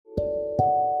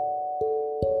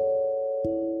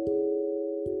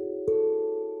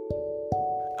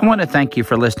I want to thank you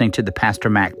for listening to the Pastor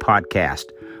Mac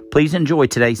podcast. Please enjoy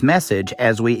today's message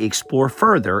as we explore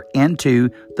further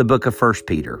into the book of 1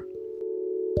 Peter.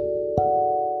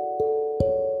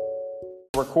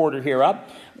 Recorder here up.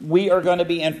 We are going to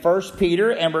be in 1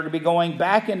 Peter, and we're going to be going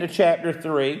back into chapter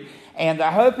 3. And the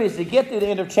hope is to get to the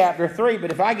end of chapter 3,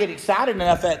 but if I get excited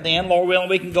enough at the end, Lord willing,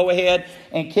 we can go ahead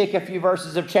and kick a few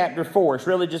verses of chapter 4. It's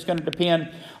really just going to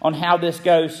depend on how this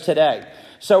goes today.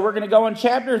 So we're going to go in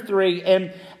chapter 3,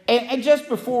 and just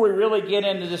before we really get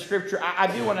into the scripture, I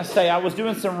do want to say I was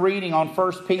doing some reading on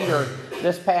 1 Peter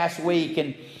this past week,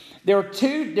 and there's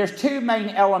two main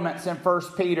elements in 1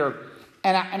 Peter,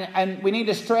 and we need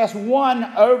to stress one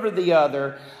over the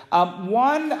other.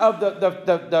 One of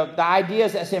the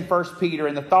ideas that's in 1 Peter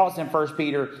and the thoughts in 1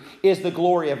 Peter is the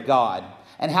glory of God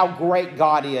and how great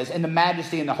God is and the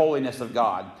majesty and the holiness of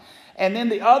God. And then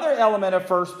the other element of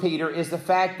 1 Peter is the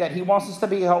fact that he wants us to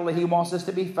be holy, he wants us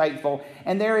to be faithful,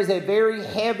 and there is a very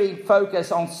heavy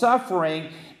focus on suffering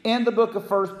in the book of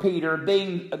 1 Peter,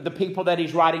 being the people that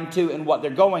he's writing to and what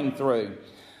they're going through.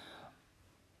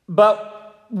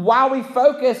 But while we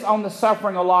focus on the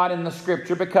suffering a lot in the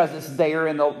scripture because it's there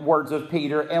in the words of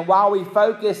Peter, and while we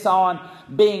focus on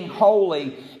being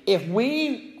holy, if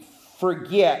we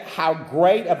forget how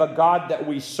great of a God that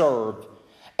we serve,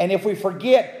 and if we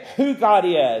forget who God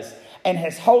is and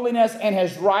His holiness and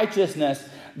His righteousness,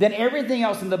 then everything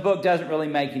else in the book doesn't really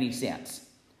make any sense.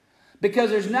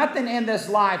 Because there's nothing in this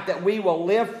life that we will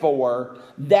live for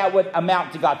that would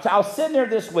amount to God. So I was sitting there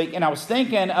this week and I was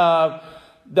thinking of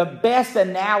the best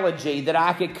analogy that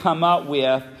I could come up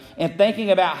with and thinking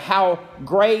about how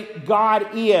great God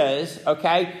is,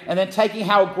 okay? And then taking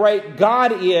how great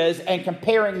God is and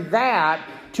comparing that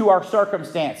to our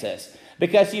circumstances.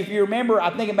 Because if you remember,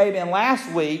 I think it may have been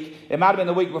last week, it might have been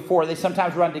the week before, they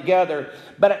sometimes run together.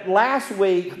 But last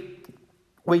week,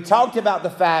 we talked about the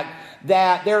fact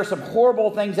that there are some horrible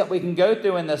things that we can go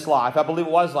through in this life. I believe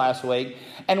it was last week.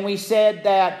 And we said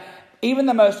that even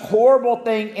the most horrible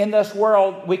thing in this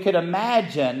world we could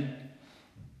imagine,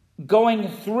 going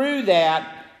through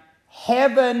that,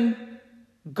 heaven,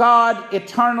 God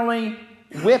eternally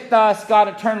with us, God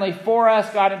eternally for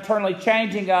us, God eternally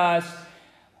changing us,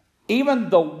 even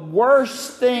the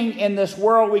worst thing in this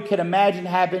world we could imagine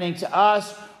happening to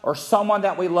us or someone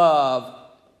that we love,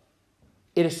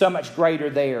 it is so much greater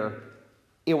there.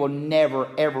 It will never,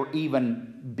 ever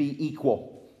even be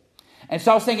equal. And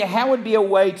so I was thinking, how would be a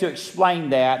way to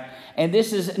explain that? And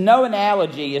this is, no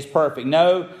analogy is perfect.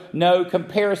 No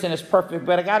comparison is perfect.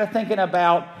 But I got to thinking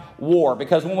about war,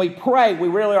 because when we pray, we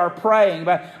really are praying.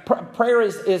 But prayer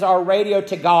is our radio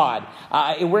to God.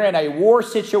 We're in a war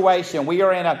situation.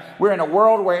 We're in a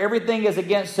world where everything is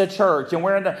against the church, and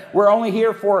we're only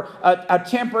here for a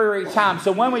temporary time.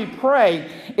 So when we pray,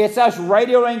 it's us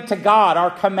radioing to God, our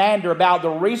commander, about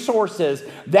the resources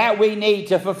that we need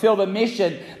to fulfill the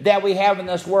mission that we have in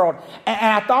this world. And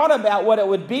I thought about what it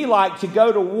would be like to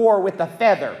go to war with a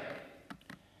feather.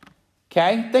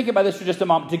 Okay, think about this for just a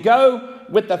moment. To go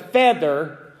with the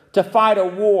feather to fight a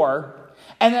war.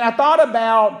 And then I thought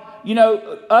about,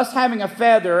 us having a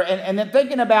feather and then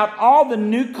thinking about all the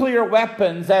nuclear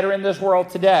weapons that are in this world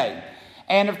today.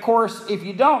 And of course, if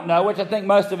you don't know, which I think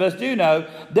most of us do know,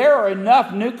 there are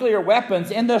enough nuclear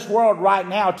weapons in this world right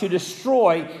now to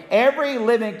destroy every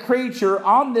living creature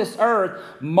on this earth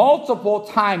multiple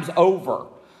times over.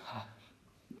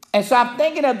 And so I'm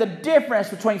thinking of the difference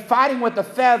between fighting with a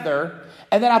feather,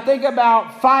 and then I think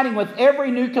about fighting with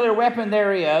every nuclear weapon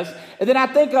there is, and then I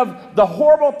think of the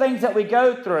horrible things that we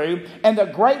go through and the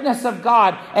greatness of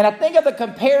God, and I think of the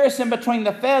comparison between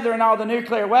the feather and all the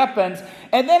nuclear weapons,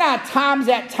 and then I times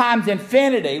that times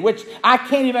infinity, which I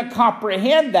can't even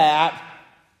comprehend that.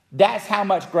 That's how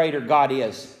much greater God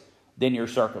is than your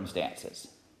circumstances.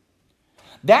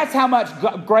 That's how much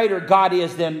greater God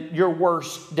is than your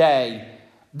worst day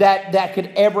that could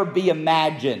ever be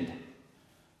imagined.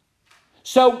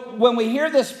 So when we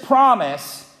hear this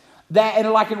promise that,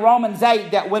 and like in Romans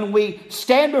 8, that when we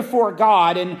stand before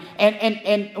God and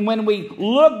when we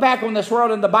look back on this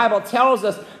world, and the Bible tells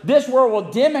us this world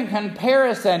will dim in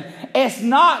comparison, it's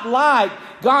not like,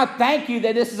 God, thank you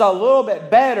that this is a little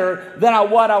bit better than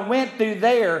what I went through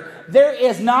there. There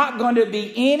is not going to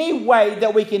be any way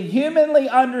that we can humanly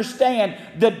understand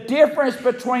the difference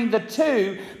between the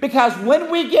two, because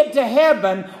when we get to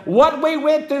heaven, what we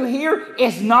went through here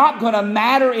is not going to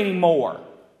matter anymore.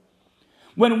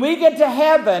 When we get to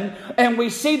heaven and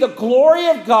we see the glory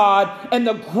of God and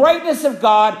the greatness of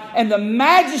God and the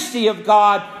majesty of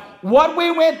God, what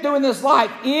we went through in this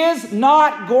life is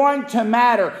not going to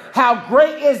matter. How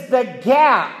great is the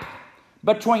gap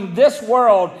between this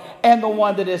world and the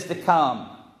one that is to come.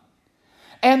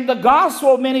 And the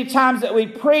gospel many times that we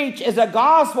preach is a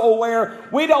gospel where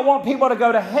we don't want people to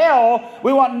go to hell.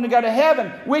 We want them to go to heaven,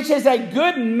 which is a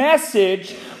good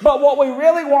message. But what we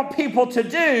really want people to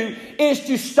do is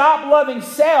to stop loving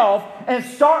self and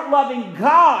start loving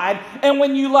God. And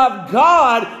when you love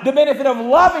God, the benefit of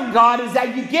loving God is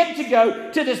that you get to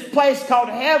go to this place called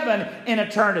heaven in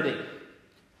eternity.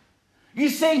 You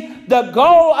see, the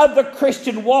goal of the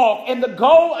Christian walk and the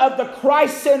goal of the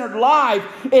Christ-centered life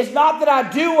is not that I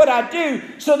do what I do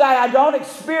so that I don't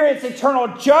experience eternal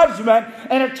judgment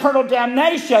and eternal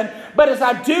damnation, but as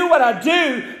I do what I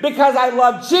do because I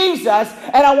love Jesus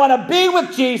and I want to be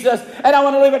with Jesus and I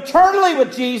want to live eternally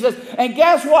with Jesus. And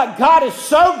guess what? God is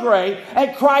so great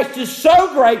and Christ is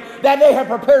so great that they have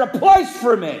prepared a place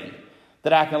for me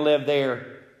that I can live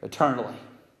there eternally.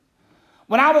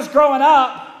 When I was growing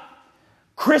up,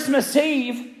 Christmas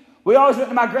Eve, we always went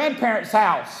to my grandparents'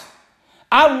 house.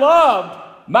 I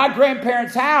loved my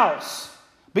grandparents' house.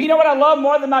 But you know what I love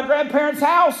more than my grandparents'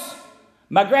 house?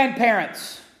 My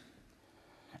grandparents.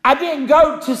 I didn't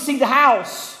go to see the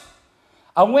house.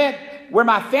 I went where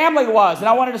my family was, and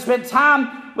I wanted to spend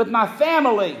time with my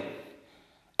family.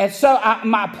 And so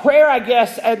my prayer, I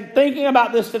guess, and thinking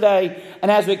about this today,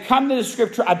 and as we come to the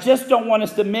scripture, I just don't want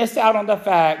us to miss out on the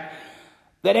fact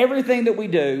that everything that we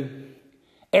do,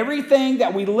 everything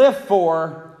that we live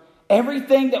for,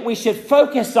 everything that we should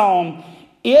focus on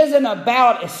isn't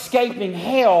about escaping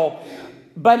hell,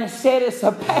 but instead it's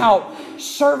about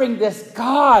serving this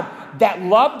God that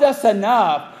loved us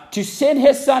enough to send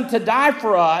His Son to die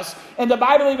for us. And the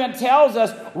Bible even tells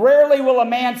us, rarely will a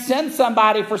man send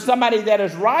somebody for somebody that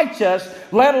is righteous,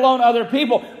 let alone other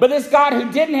people. But this God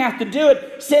who didn't have to do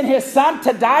it, sent His Son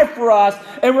to die for us.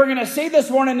 And we're going to see this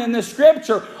morning in the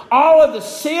scripture, all of the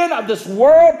sin of this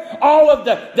world, all of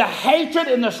the hatred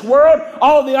in this world,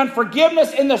 all of the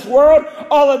unforgiveness in this world,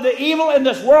 all of the evil in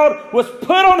this world was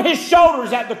put on His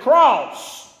shoulders at the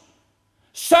cross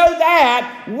so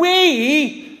that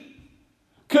we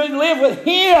could live with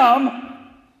Him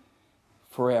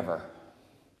forever.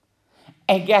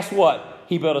 And guess what?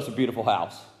 He built us a beautiful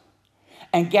house.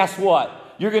 And guess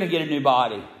what? You're going to get a new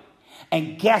body.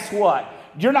 And guess what?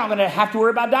 You're not going to have to worry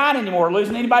about dying anymore, or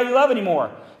losing anybody you love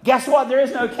anymore. Guess what? There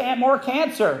is no more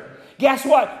cancer. Guess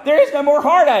what? There is no more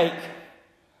heartache.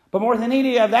 But more than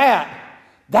any of that,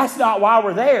 that's not why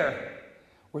we're there.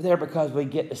 We're there because we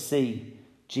get to see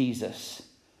Jesus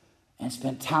and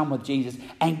spend time with Jesus.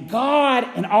 And God,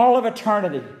 in all of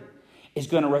eternity, is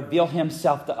going to reveal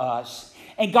Himself to us.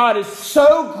 And God is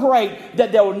so great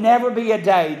that there will never be a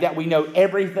day that we know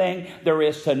everything there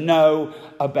is to know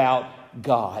about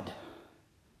God.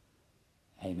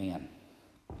 Amen.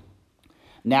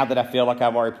 Now that I feel like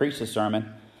I've already preached this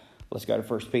sermon, let's go to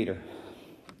 1 Peter.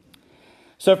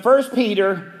 So 1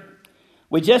 Peter,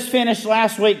 we just finished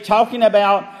last week talking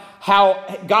about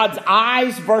how God's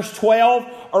eyes, verse 12,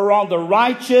 are on the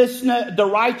righteous,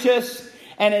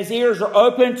 and His ears are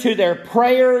open to their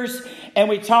prayers. And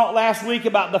we talked last week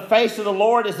about the face of the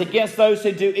Lord is against those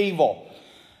who do evil.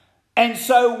 And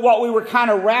so what we were kind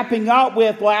of wrapping up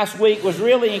with last week was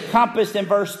really encompassed in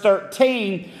verse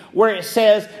 13, where it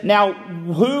says, now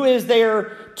who is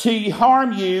there to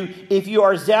harm you if you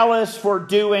are zealous for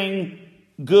doing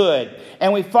good?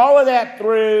 And we follow that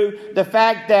through the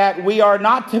fact that we are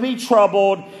not to be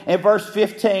troubled in verse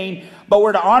 15, but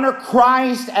we're to honor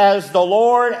Christ as the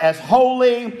Lord, as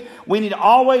holy. We need to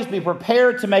always be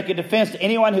prepared to make a defense to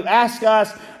anyone who asks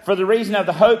us for the reason of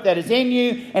the hope that is in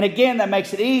you. And again, that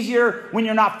makes it easier when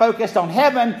you're not focused on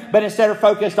heaven, but instead are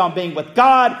focused on being with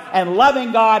God and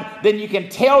loving God. Then you can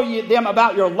tell them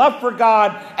about your love for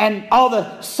God and all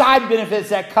the side benefits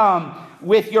that come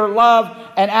with your love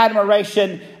and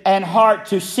admiration and heart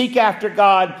to seek after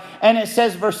God. And it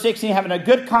says, verse 16, having a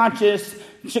good conscience,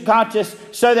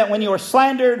 so that when you are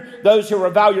slandered, those who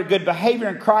revile your good behavior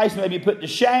in Christ may be put to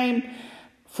shame.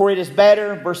 For it is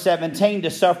better, verse 17,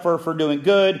 to suffer for doing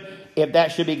good, if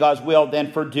that should be God's will,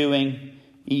 than for doing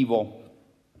evil.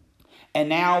 And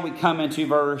now we come into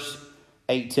verse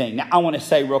 18. Now I want to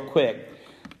say real quick,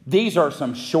 these are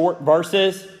some short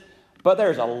verses, but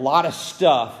there's a lot of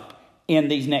stuff in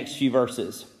these next few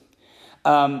verses.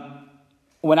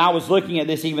 When I was looking at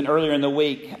this even earlier in the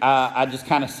week, I just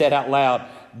kind of said out loud,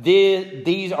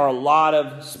 these are a lot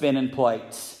of spinning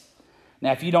plates.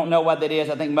 Now, if you don't know what that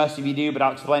is, I think most of you do, but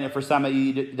I'll explain it for some of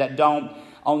you that don't.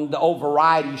 On the old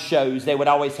variety shows, they would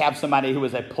always have somebody who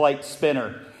was a plate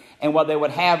spinner. And what they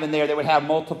would have in there, they would have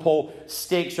multiple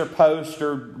sticks or posts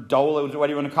or dolos or whatever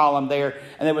you want to call them there.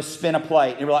 And they would spin a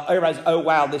plate. And everybody's, oh,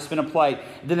 wow, they spin a plate.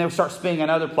 And then they would start spinning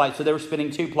another plate. So they were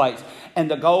spinning 2 plates. And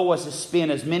the goal was to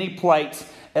spin as many plates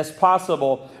as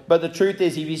possible. But the truth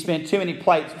is, if you spin too many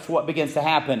plates, what begins to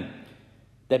happen?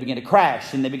 They begin to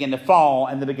crash, and they begin to fall,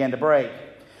 and they begin to break.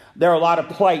 There are a lot of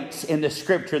plates in the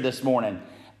scripture this morning.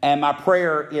 And my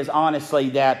prayer is honestly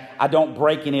that I don't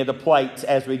break any of the plates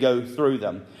as we go through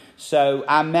them. So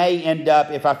I may end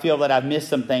up, if I feel that I've missed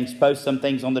some things, post some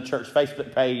things on the church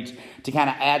Facebook page to kind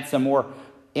of add some more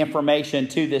information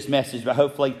to this message. But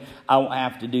hopefully I won't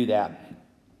have to do that.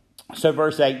 So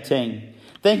verse 18.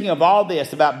 Thinking of all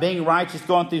this, about being righteous,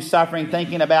 going through suffering,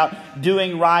 thinking about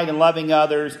doing right and loving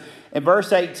others. In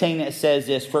verse 18 it says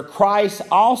this, for Christ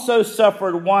also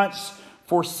suffered once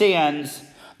for sins,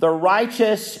 the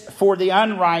righteous for the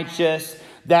unrighteous,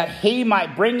 that he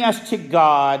might bring us to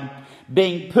God,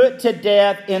 being put to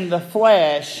death in the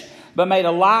flesh, but made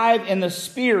alive in the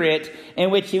spirit,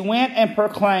 in which he went and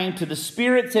proclaimed to the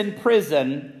spirits in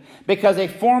prison, because they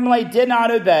formerly did not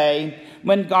obey,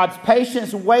 when God's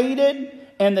patience waited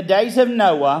in the days of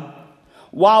Noah,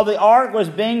 while the ark was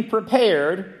being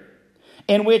prepared,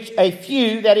 in which a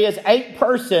few, that is 8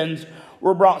 persons,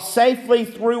 were brought safely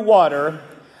through water.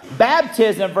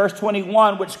 Baptism, verse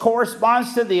 21, which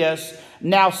corresponds to this,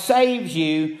 now saves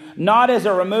you, not as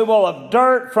a removal of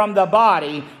dirt from the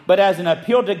body, but as an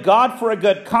appeal to God for a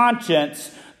good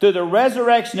conscience, through the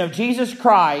resurrection of Jesus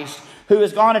Christ, who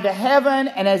has gone into heaven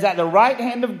and is at the right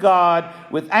hand of God,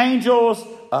 with angels,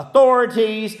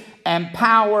 authorities, and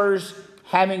powers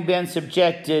having been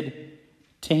subjected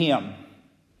to him.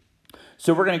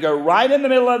 So we're going to go right in the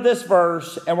middle of this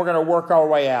verse, and we're going to work our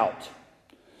way out.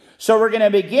 So we're going to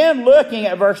begin looking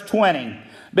at verse 20.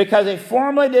 Because they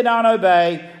formerly did not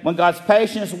obey, when God's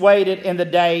patience waited in the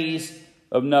days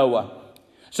of Noah.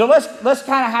 So let's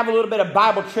kind of have a little bit of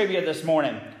Bible trivia this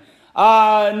morning.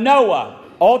 Noah,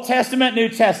 Old Testament, New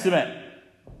Testament.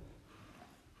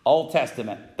 Old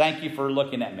Testament. Thank you for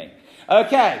looking at me.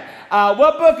 Okay,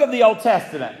 what book of the Old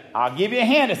Testament? I'll give you a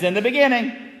hint. It's in the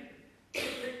beginning.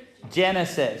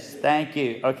 Genesis. Thank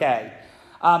you. Okay.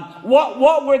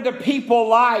 What were the people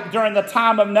like during the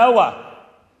time of Noah?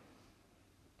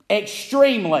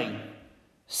 Extremely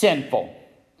sinful.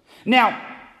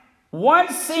 Now,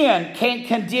 one sin can't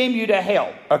condemn you to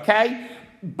hell, okay?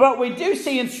 But we do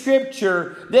see in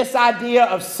Scripture this idea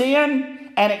of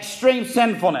sin and extreme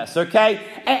sinfulness, okay?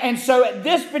 And so at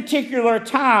this particular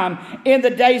time, in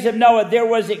the days of Noah, there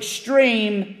was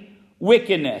extreme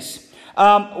wickedness.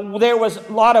 There was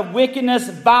a lot of wickedness,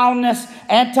 vileness,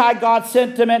 anti-God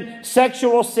sentiment,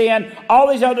 sexual sin, all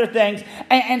these other things.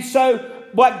 And so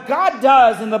what God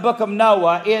does in the book of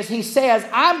Noah is he says,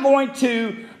 I'm going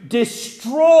to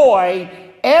destroy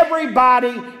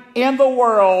everybody in the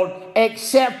world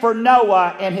except for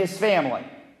Noah and his family.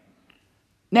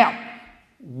 Now,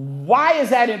 why is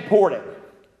that important?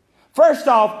 First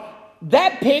off,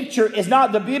 that picture is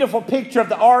not the beautiful picture of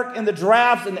the ark and the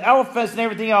giraffes and the elephants and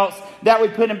everything else that we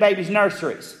put in babies'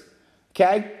 nurseries.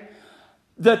 Okay?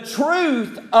 The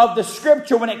truth of the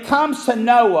scripture when it comes to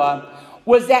Noah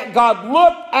was that God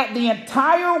looked at the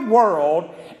entire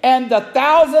world and the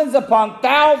thousands upon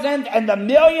thousands and the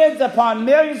millions upon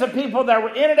millions of people that were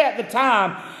in it at the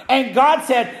time. And God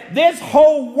said, this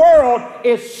whole world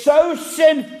is so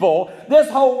sinful. This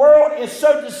whole world is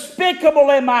so despicable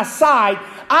in my sight.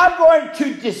 I'm going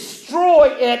to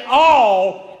destroy it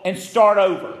all and start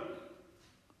over.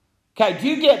 Okay, do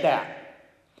you get that?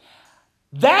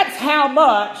 That's how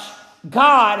much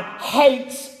God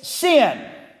hates sin.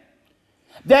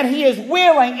 That he is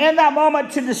willing in that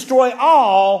moment to destroy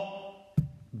all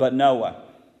but Noah.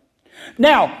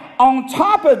 Now, on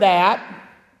top of that,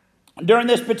 during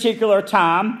this particular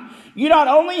time, you not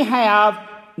only have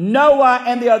Noah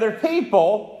and the other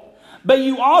people, but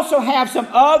you also have some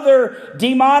other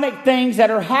demonic things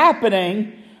that are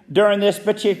happening during this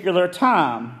particular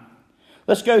time.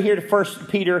 Let's go here to 1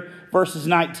 Peter verses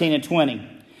 19 and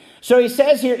 20. So he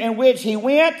says here, in which he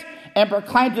went and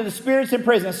proclaimed to the spirits in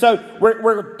prison. So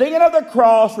we're thinking of the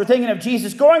cross. We're thinking of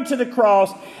Jesus going to the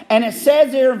cross. And it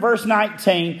says there in verse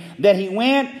 19 that he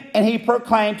went and he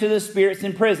proclaimed to the spirits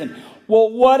in prison. Well,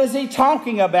 what is he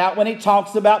talking about when he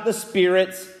talks about the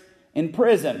spirits in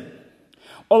prison?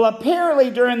 Well, apparently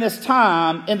during this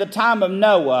time, in the time of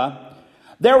Noah,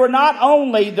 there were not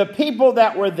only the people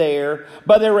that were there,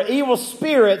 but there were evil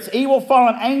spirits, evil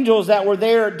fallen angels that were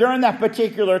there during that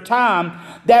particular time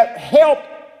that helped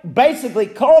basically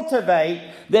cultivate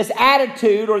this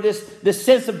attitude or this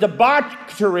sense of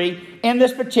debauchery in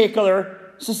this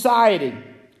particular society.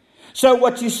 So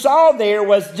what you saw there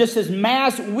was just this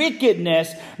mass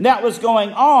wickedness that was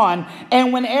going on.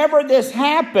 And whenever this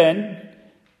happened,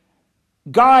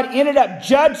 God ended up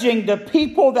judging the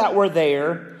people that were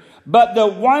there But the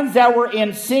ones that were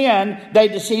in sin,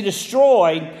 he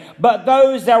destroyed. But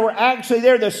those that were actually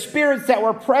there, the spirits that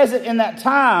were present in that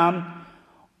time,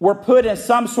 were put in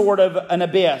some sort of an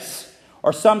abyss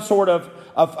or some sort of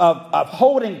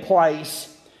holding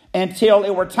place until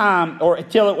it was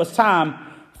time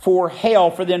for hell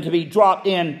for them to be dropped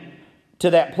in to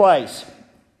that place.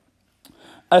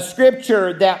 A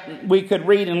scripture that we could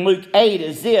read in Luke 8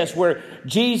 is this, where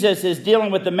Jesus is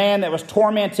dealing with the man that was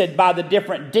tormented by the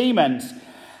different demons.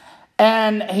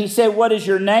 And he said, "What is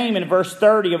your name?" in verse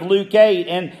 30 of Luke 8.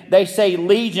 And they say,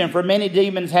 "Legion," for many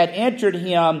demons had entered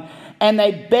him. And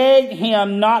they begged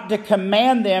him not to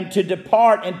command them to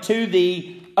depart into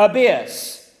the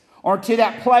abyss, or to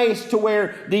that place to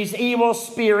where these evil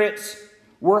spirits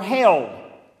were held.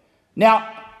 Now,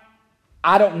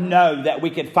 I don't know that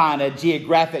we could find a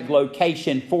geographic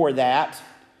location for that.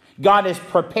 God has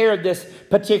prepared this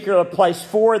particular place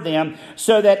for them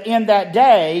so that in that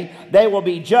day they will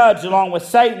be judged along with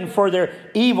Satan for their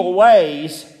evil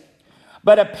ways.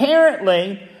 But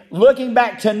apparently, looking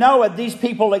back to Noah, these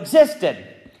people existed,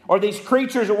 or these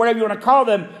creatures, or whatever you want to call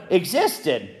them,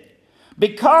 existed.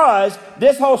 Because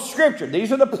this whole scripture,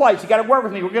 these are the plates. You got to work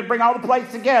with me. We're going to bring all the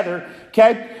plates together.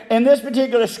 Okay? In this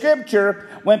particular scripture,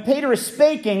 when Peter is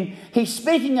speaking, he's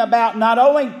speaking about not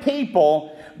only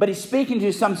people, but he's speaking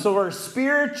to some sort of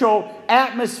spiritual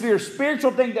atmosphere,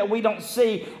 spiritual thing that we don't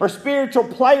see, or spiritual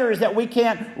players that we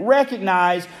can't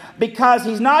recognize, because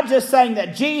he's not just saying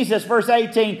that Jesus, verse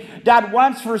 18, died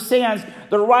once for sins,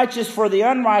 the righteous for the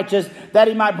unrighteous, that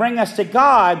he might bring us to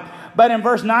God. But in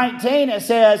verse 19 it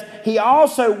says, he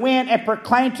also went and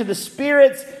proclaimed to the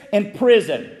spirits in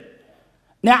prison.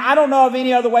 Now, I don't know of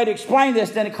any other way to explain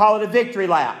this than to call it a victory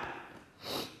lap.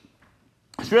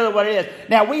 It's really what it is.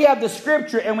 Now, we have the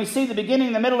scripture and we see the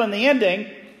beginning, the middle, and the ending.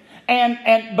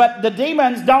 But the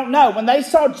demons don't know. When they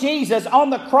saw Jesus on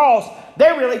the cross,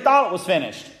 they really thought it was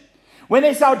finished. When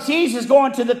they saw Jesus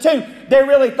going to the tomb, they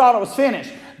really thought it was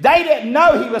finished. They didn't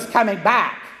know he was coming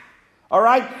back. All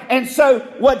right? And so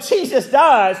what Jesus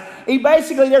does,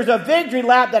 there's a victory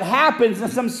lap that happens in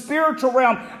some spiritual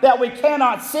realm that we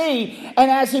cannot see. And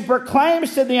as he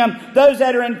proclaims to them, those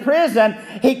that are in prison,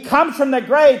 he comes from the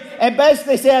grave and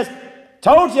basically says,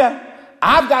 "Told you,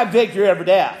 I've got victory over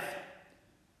death.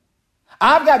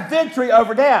 I've got victory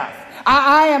over death.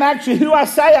 I am actually who I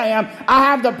say I am. I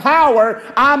have the power.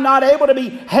 I'm not able to be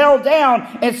held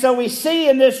down." And so we see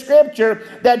in this scripture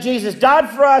that Jesus died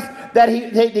for us, that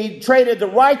he traded the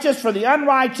righteous for the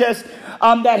unrighteous,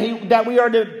 that we are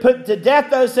to put to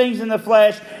death those things in the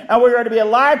flesh, and we are to be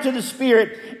alive to the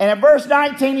Spirit. And in verse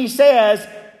 19 he says,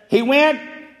 he went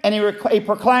and he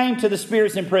proclaimed to the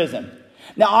spirits in prison.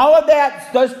 Now all of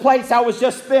that, those plates I was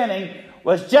just spinning,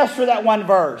 was just for that one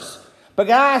verse. But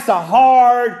guys, a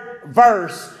hard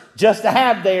verse just to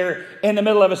have there in the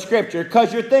middle of a scripture,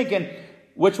 because you're thinking,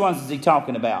 which ones is he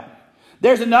talking about?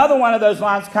 There's another one of those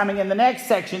lines coming in the next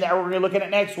section that we're going to look at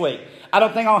next week. I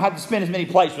don't think I'll have to spend as many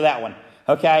plates for that one,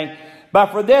 okay? But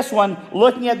for this one,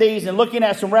 looking at these and looking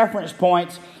at some reference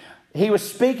points, he was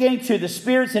speaking to the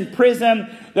spirits in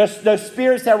prison, those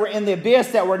spirits that were in the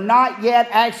abyss that were not yet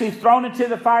actually thrown into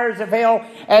the fires of hell,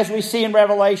 as we see in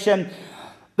Revelation.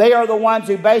 They are the ones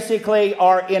who basically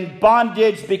are in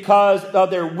bondage because of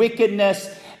their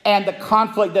wickedness and the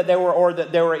conflict that they were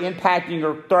impacting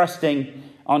or thrusting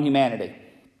on humanity.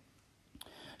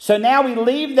 So now we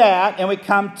leave that and we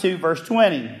come to verse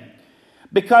 20.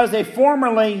 Because they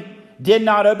formerly did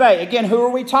not obey. Again, who are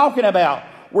we talking about?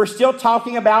 We're still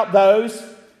talking about those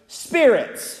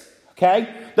spirits.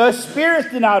 Okay? Those spirits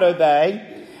did not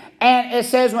obey. And it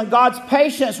says when God's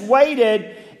patience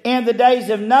waited in the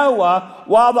days of Noah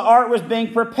while the ark was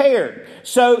being prepared.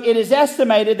 So it is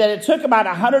estimated that it took about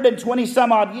 120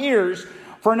 some odd years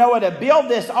for Noah to build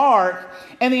this ark.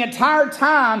 And the entire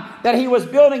time that he was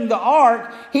building the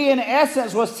ark, he in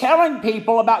essence was telling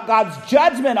people about God's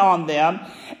judgment on them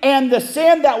and the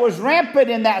sin that was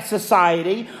rampant in that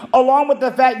society, along with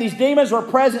the fact these demons were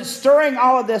present stirring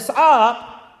all of this up.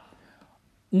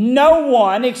 No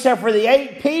one, except for the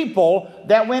 8 people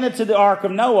that went into the ark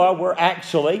of Noah, were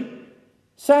actually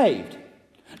saved.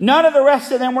 None of the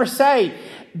rest of them were saved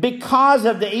because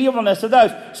of the evilness of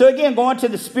those. So again, going to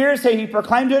the spirits that he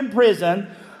proclaimed to in prison,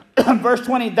 verse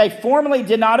 20, they formerly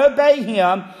did not obey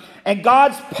him, and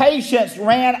God's patience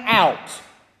ran out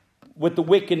with the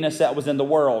wickedness that was in the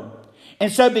world.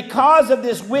 And so because of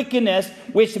this wickedness,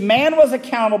 which man was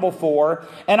accountable for,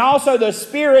 and also the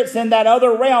spirits in that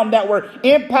other realm that were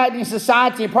impacting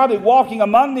society and probably walking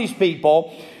among these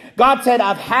people, God said,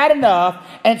 I've had enough.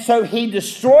 And so he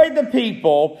destroyed the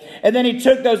people. And then he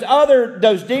took those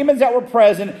demons that were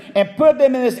present and put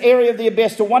them in this area of the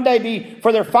abyss to one day be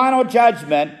for their final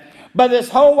judgment. But this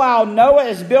whole while, Noah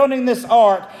is building this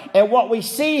ark. And what we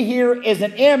see here is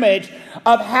an image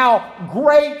of how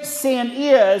great sin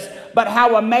is, but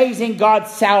how amazing God's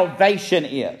salvation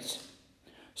is.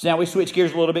 So now we switch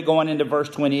gears a little bit going into verse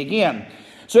 20 again.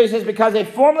 So he says, because they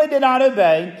formerly did not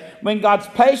obey, when God's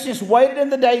patience waited in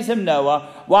the days of Noah,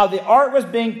 while the ark was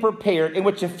being prepared, in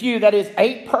which a few, that is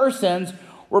 8 persons,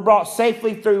 were brought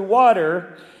safely through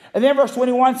water. And then verse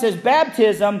 21 says,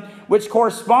 baptism, which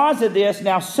corresponds to this,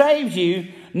 now saves you,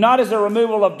 not as a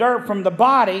removal of dirt from the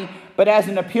body, but as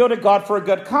an appeal to God for a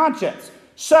good conscience.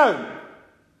 So,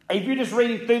 if you're just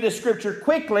reading through the scripture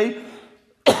quickly,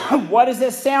 what does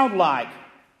this sound like?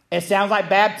 It sounds like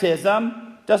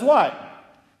baptism does what?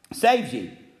 Saves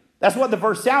you. That's what the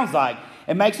verse sounds like.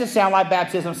 It makes it sound like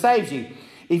baptism saves you.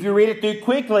 If you read it through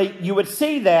quickly, you would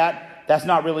see that that's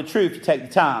not really true if you take the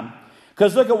time.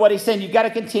 Because look at what he's saying. You've got to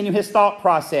continue his thought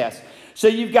process. So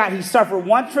you've got, he suffered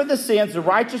once for the sins, the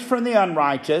righteous from the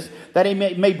unrighteous, that he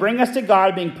may bring us to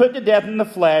God, being put to death in the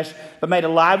flesh, but made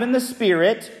alive in the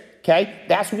spirit. Okay,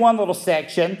 that's one little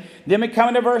section. Then we come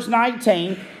into verse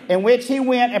 19, in which he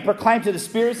went and proclaimed to the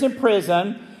spirits in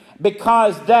prison,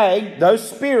 because those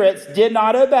spirits, did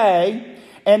not obey.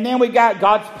 And then we got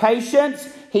God's patience.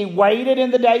 He waited in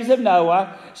the days of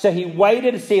Noah. So he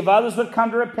waited to see if others would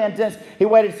come to repentance. He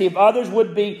waited to see if others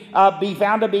would be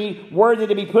found to be worthy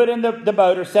to be put in the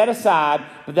boat or set aside.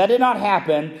 But that did not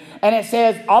happen. And it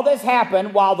says all this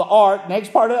happened while the ark,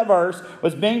 next part of that verse,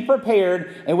 was being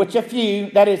prepared, in which a few,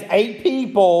 that is 8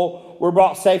 people, were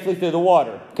brought safely through the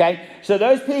water. Okay? So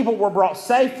those people were brought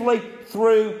safely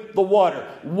through the water.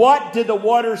 What did the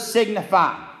water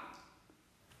signify?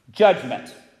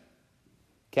 Judgment.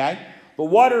 Okay? The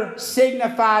water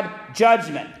signified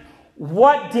judgment.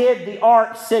 What did the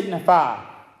ark signify?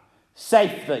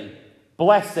 Safety,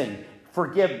 blessing,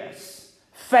 forgiveness,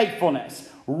 faithfulness,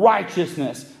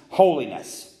 righteousness,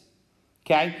 holiness.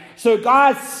 Okay? So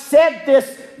God set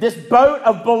this boat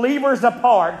of believers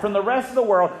apart from the rest of the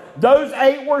world. Those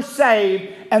 8 were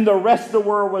saved, and the rest of the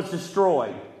world was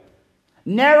destroyed.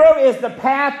 Narrow is the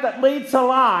path that leads to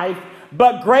life,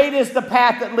 but great is the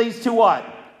path that leads to what?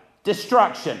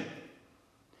 Destruction.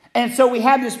 And so we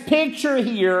have this picture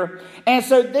here. And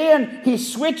so then he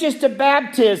switches to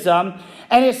baptism,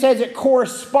 and it says it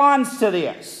corresponds to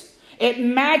this. It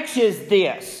matches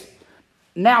this.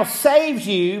 Now saves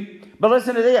you, but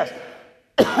listen to this.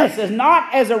 It says,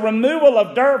 not as a removal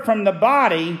of dirt from the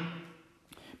body,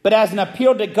 but as an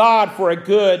appeal to God for a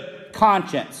good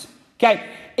conscience. Okay,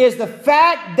 is the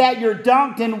fact that you're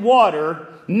dunked in water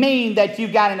mean that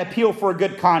you've got an appeal for a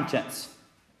good conscience?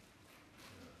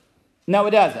 No,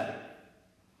 it doesn't.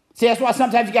 See, that's why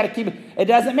sometimes you got to keep it. It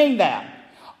doesn't mean that.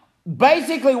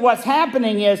 Basically, what's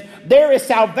happening is there is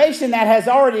salvation that has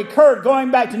already occurred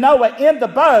going back to Noah in the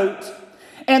boat.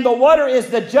 And the water is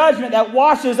the judgment that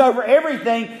washes over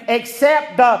everything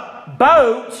except the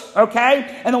boat,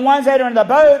 okay? And the ones that are in the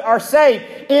boat are saved.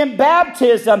 In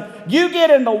baptism, you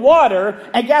get in the water,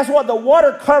 and guess what? The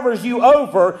water covers you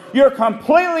over. You're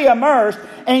completely immersed.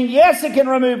 And yes, it can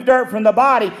remove dirt from the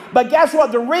body. But guess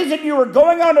what? The reason you were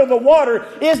going under the water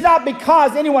is not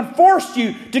because anyone forced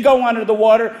you to go under the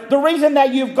water. The reason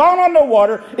that you've gone under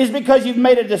water is because you've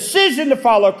made a decision to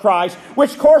follow Christ,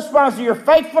 which corresponds to your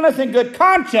faithfulness and good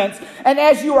conscience. And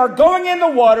as you are going in the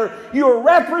water, you are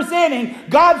representing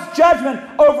God's judgment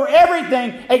over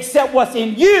everything except what's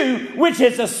in you, which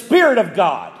is the Spirit of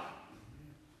God.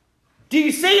 Do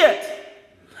you see it?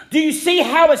 Do you see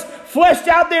how it's fleshed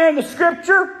out there in the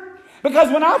scripture?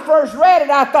 Because when I first read it,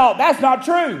 I thought, that's not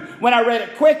true. When I read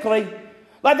it quickly,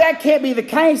 like that can't be the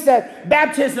case that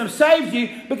baptism saves you,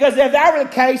 because if that were the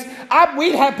case,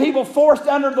 we'd have people forced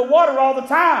under the water all the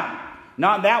time.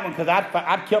 Not in that one, because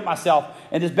I'd kill myself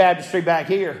in this baptistry back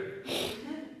here.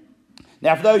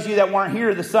 Now, for those of you that weren't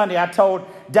here this Sunday, I told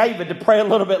David to pray a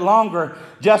little bit longer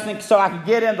just so I could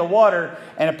get in the water.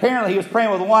 And apparently he was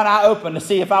praying with one eye open to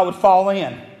see if I would fall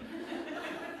in.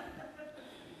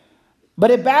 But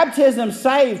if baptism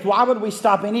saves, why would we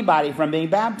stop anybody from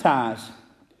being baptized?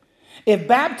 If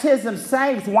baptism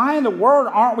saves, why in the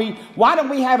world why don't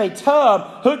we have a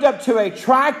tub hooked up to a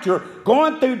tractor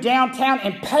going through downtown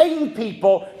and paying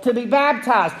people to be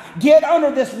baptized? Get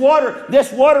under this water.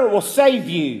 This water will save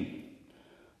you.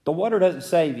 The water doesn't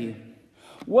save you.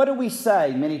 What do we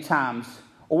say many times?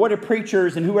 Or what do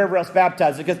preachers and whoever else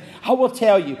baptize? Because I will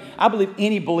tell you, I believe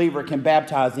any believer can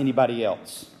baptize anybody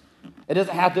else. It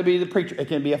doesn't have to be the preacher. It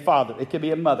can be a father. It can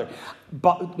be a mother.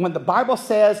 But when the Bible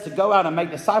says to go out and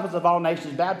make disciples of all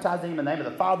nations, baptizing them in the name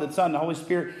of the Father, the Son, and the Holy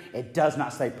Spirit, it does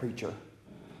not say preacher.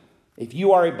 If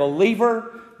you are a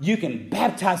believer, you can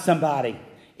baptize somebody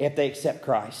if they accept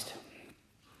Christ.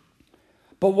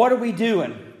 But what are we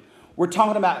doing? We're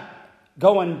talking about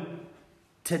going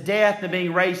to death and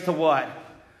being raised to what?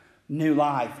 New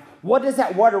life. What does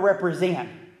that water represent?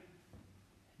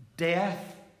 Death.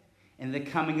 And then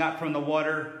coming up from the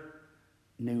water,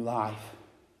 new life.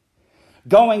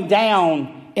 Going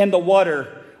down in the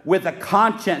water with a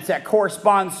conscience that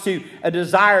corresponds to a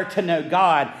desire to know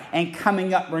God and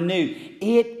coming up renewed.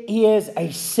 It is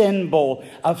a symbol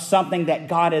of something that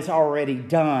God has already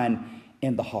done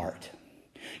in the heart.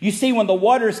 You see, when the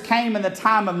waters came in the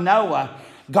time of Noah,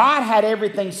 God had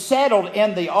everything settled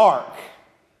in the ark.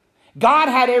 God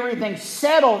had everything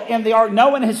settled in the ark.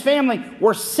 Noah and his family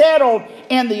were settled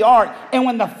in the ark. And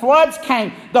when the floods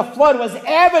came, the flood was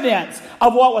evidence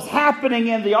of what was happening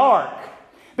in the ark.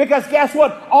 Because guess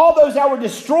what? All those that were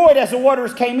destroyed as the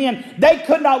waters came in, they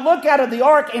could not look out of the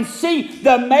ark and see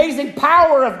the amazing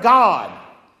power of God.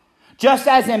 Just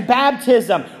as in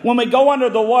baptism, when we go under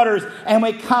the waters and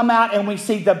we come out and we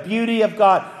see the beauty of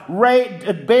God,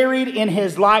 buried in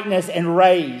his likeness and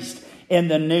raised in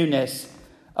the newness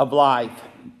of life.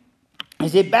 You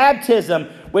see, baptism,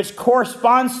 which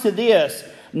corresponds to this,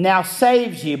 now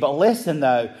saves you. But listen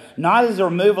though, not as a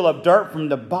removal of dirt from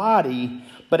the body,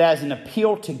 but as an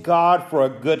appeal to God for a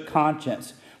good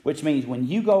conscience. Which means when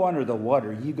you go under the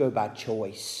water, you go by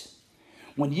choice.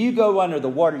 When you go under the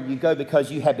water, you go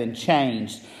because you have been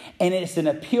changed. And it's an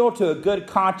appeal to a good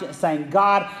conscience saying,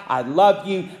 God, I love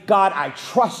you. God, I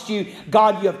trust you.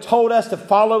 God, you have told us to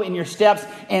follow in your steps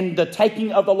in the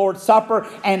taking of the Lord's Supper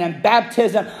and in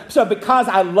baptism. So because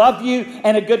I love you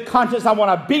and a good conscience, I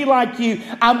want to be like you.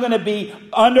 I'm going to be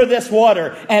under this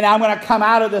water and I'm going to come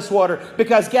out of this water.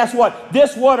 Because guess what?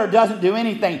 This water doesn't do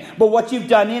anything. But what you've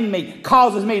done in me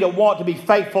causes me to want to be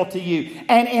faithful to you.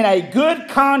 And in a good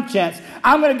conscience,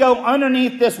 I'm going to go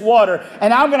underneath this water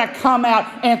and I'm going to come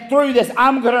out, and through this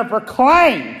I'm going to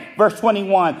proclaim, verse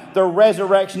 21, the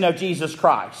resurrection of Jesus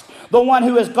Christ. The one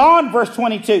who has gone, verse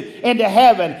 22, into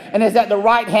heaven and is at the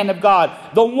right hand of God.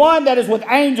 The one that is with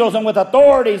angels and with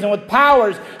authorities and with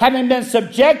powers, having been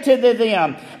subjected to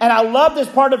them. And I love this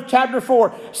part of chapter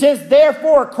 4. Since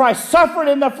therefore Christ suffered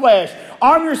in the flesh,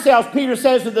 arm yourselves, Peter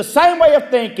says, with the same way of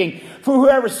thinking. For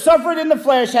whoever suffered in the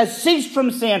flesh has ceased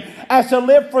from sin, as to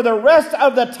live for the rest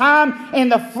of the time in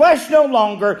the flesh no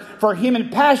longer for human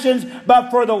passions,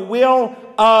 but for the will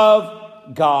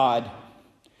of God.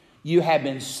 You have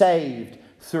been saved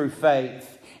through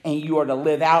faith, and you are to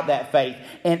live out that faith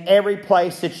in every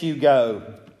place that you go.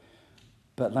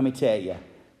 But let me tell you,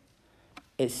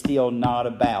 it's still not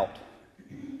about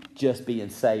just being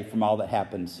saved from all that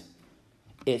happens.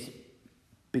 It's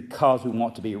because we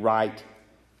want to be right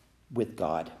with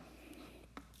God.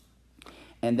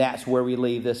 And that's where we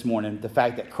leave this morning. The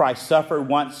fact that Christ suffered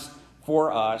once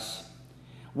for us.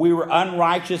 We were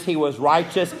unrighteous. He was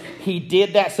righteous. He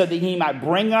did that so that he might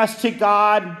bring us to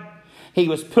God. He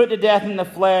was put to death in the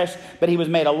flesh, but he was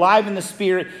made alive in the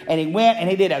spirit. And he went and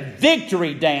he did a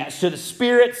victory dance to the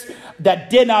spirits that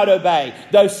did not obey.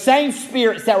 Those same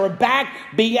spirits that were back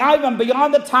even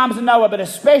beyond the times of Noah, but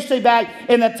especially back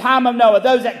in the time of Noah.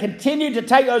 Those that continued to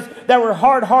take those that were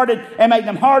hard-hearted and make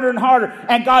them harder and harder.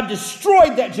 And God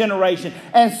destroyed that generation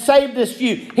and saved this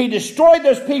few. He destroyed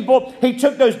those people. He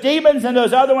took those demons and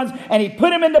those other ones and he put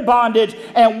them into bondage.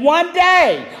 And one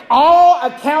day, all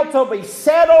accounts will be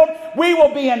settled. We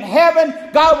will be in heaven.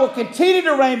 God will continue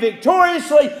to reign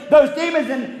victoriously. Those demons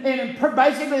in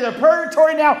basically the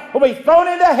purgatory now will be thrown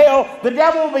into hell. The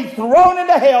devil will be thrown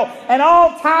into hell. And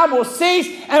all time will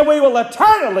cease. And we will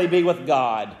eternally be with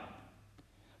God.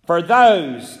 For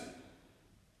those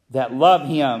that love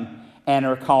him and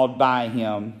are called by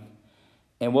him.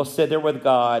 And we'll sit there with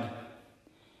God.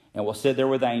 And we'll sit there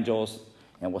with angels.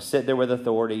 And we'll sit there with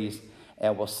authorities.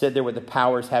 And we'll sit there with the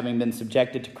powers having been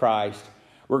subjected to Christ.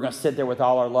 We're going to sit there with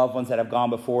all our loved ones that have gone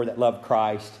before that love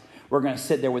Christ. We're going to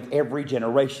sit there with every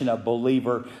generation of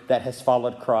believer that has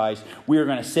followed Christ. We are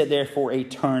going to sit there for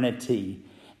eternity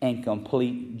and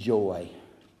complete joy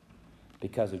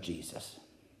because of Jesus.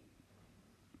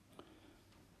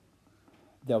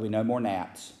 There'll be no more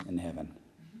gnats in heaven.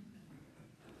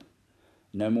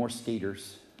 No more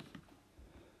skeeters.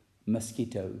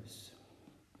 Mosquitoes.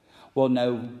 We'll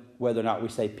know whether or not we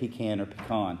say pecan or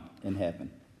pecan in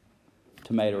heaven.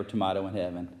 Tomato or tomato in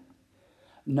heaven.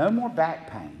 No more back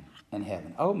pain in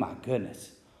heaven. Oh my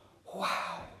goodness.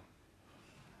 Wow.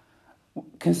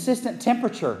 Consistent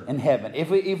temperature in heaven. If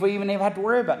we even have to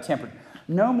worry about temperature.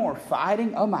 No more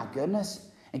fighting. Oh my goodness.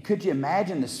 And could you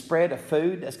imagine the spread of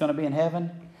food that's going to be in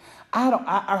heaven?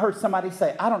 I heard somebody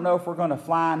say, I don't know if we're going to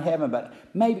fly in heaven, but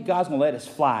maybe God's going to let us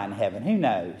fly in heaven. Who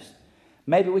knows?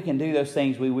 Maybe we can do those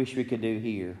things we wish we could do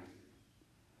here.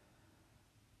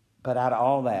 But out of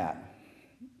all that,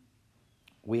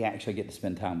 we actually get to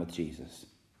spend time with Jesus.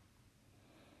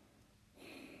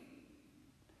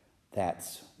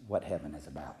 That's what heaven is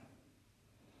about.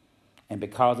 And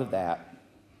because of that,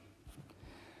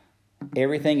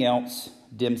 everything else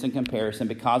dims in comparison.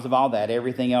 Because of all that,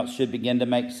 everything else should begin to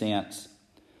make sense.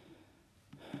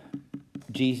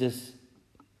 Jesus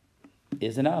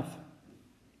is enough.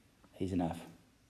 He's enough.